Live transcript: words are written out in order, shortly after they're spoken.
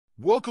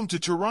Welcome to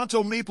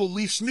Toronto Maple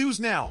Leafs News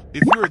Now.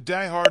 If you're a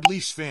diehard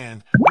Leafs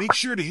fan, make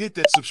sure to hit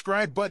that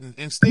subscribe button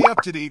and stay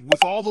up to date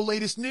with all the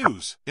latest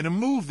news. In a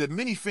move that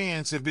many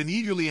fans have been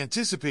eagerly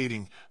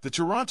anticipating, the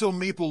Toronto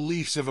Maple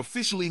Leafs have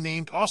officially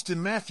named Auston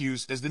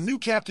Matthews as the new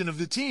captain of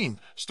the team,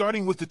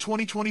 starting with the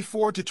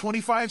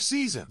 2024-25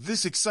 season.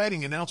 This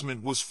exciting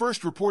announcement was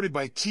first reported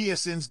by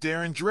TSN's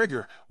Darren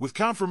Dreger, with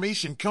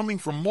confirmation coming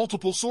from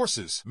multiple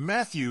sources.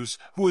 Matthews,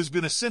 who has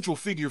been a central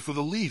figure for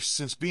the Leafs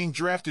since being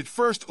drafted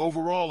first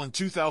overall in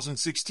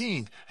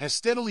 2016, has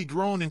steadily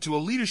grown into a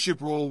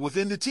leadership role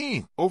within the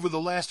team. Over the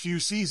last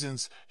few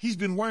seasons, he's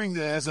been wearing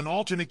as an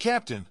alternate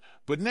captain,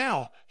 but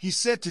now he's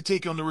set to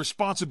take on the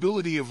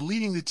responsibility of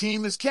leading the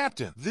team as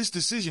captain. This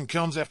decision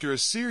comes after a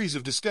series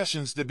of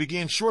discussions that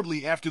began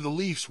shortly after the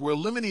Leafs were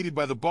eliminated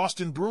by the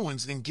Boston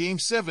Bruins in Game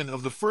 7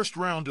 of the first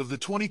round of the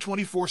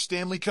 2024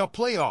 Stanley Cup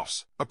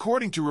playoffs.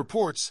 According to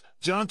reports,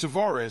 John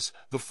Tavares,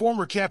 the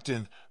former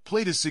captain,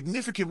 played a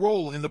significant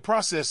role in the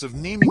process of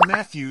naming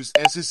Matthews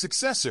as his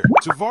successor.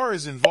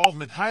 Tavares'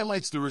 involvement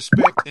highlights the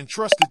respect and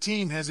trust the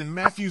team has in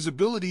Matthews'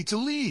 ability to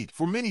lead.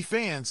 For many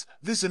fans,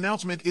 this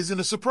announcement isn't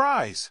a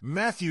surprise.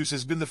 Matthews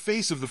has been the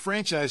face of the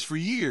franchise for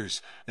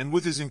years, and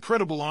with his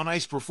incredible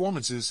on-ice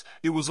performances,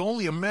 it was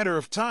only a matter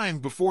of time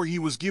before he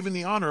was given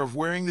the honor of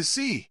wearing the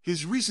C.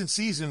 His recent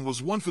season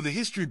was one for the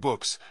history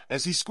books,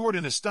 as he scored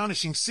an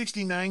astonishing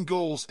 69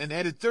 goals and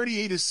added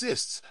 38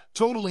 assists,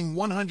 totaling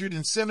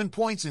 107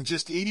 points in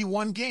just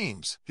 81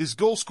 games. His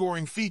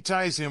goal-scoring feat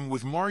ties him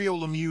with Mario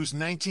Lemieux's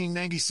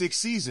 1996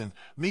 season,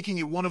 making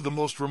it one of the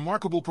most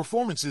remarkable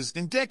performances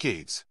in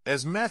decades.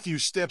 As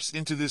Matthews steps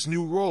into this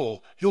new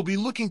role, he'll be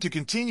looking to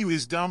continue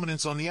his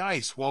dominance on the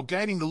ice while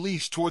guiding the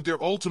Leafs toward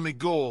their ultimate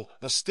goal,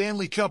 a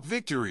Stanley Cup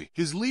victory.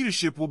 His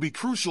leadership will be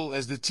crucial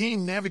as the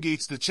team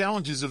navigates the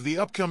challenges of the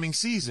upcoming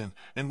season,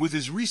 and with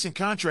his recent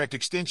contract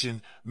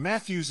extension,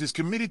 Matthews is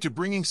committed to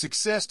bringing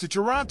success to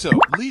Toronto.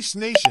 Leafs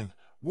Nation,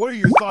 what are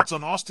your thoughts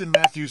on Auston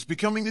Matthews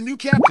becoming the new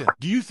captain?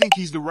 Do you think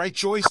he's the right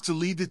choice to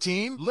lead the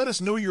team? Let us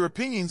know your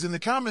opinions in the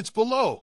comments below.